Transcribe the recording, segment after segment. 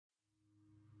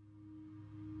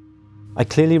I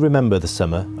clearly remember the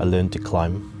summer I learned to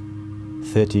climb,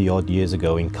 30-odd years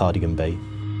ago in Cardigan Bay.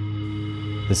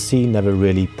 The sea never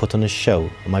really put on a show,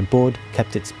 and my board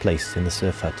kept its place in the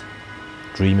surf hut,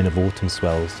 dreaming of autumn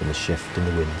swells and the shift in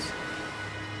the winds.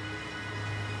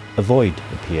 A void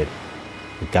appeared,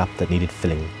 a gap that needed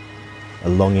filling, a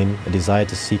longing, a desire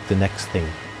to seek the next thing.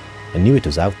 I knew it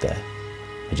was out there,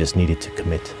 I just needed to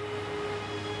commit.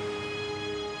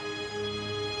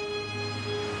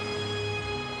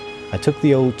 I took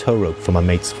the old tow rope from my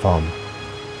mate's farm.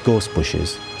 Gorse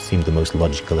bushes seemed the most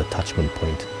logical attachment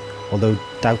point, although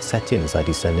doubt set in as I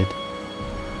descended.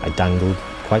 I dangled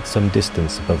quite some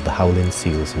distance above the howling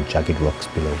seals and jagged rocks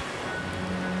below.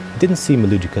 It didn't seem a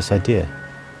ludicrous idea.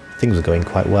 Things were going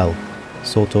quite well,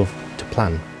 sort of to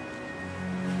plan.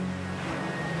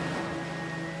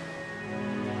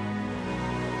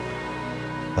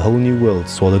 A whole new world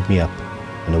swallowed me up,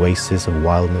 an oasis of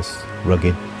wildness,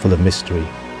 rugged, full of mystery,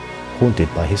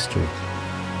 haunted by history.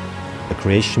 A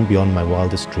creation beyond my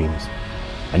wildest dreams.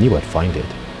 I knew I'd find it,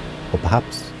 or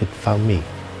perhaps it found me.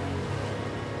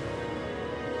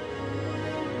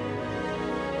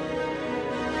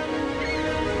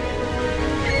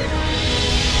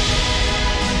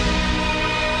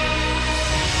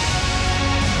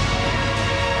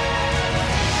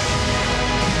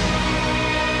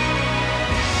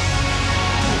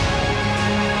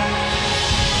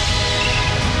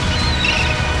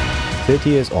 "30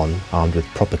 years on, armed with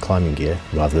proper climbing gear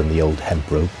rather than the old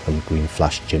hemp rope and green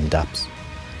flash gym daps,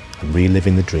 I'm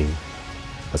reliving the dream.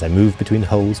 As I move between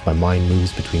holes, my mind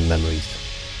moves between memories.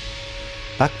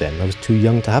 Back then, I was too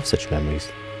young to have such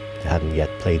memories. They hadn't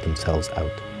yet played themselves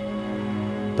out.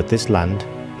 But this land,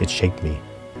 it shaped me.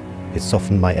 It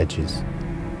softened my edges.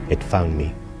 It found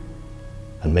me.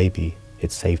 And maybe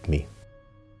it saved me.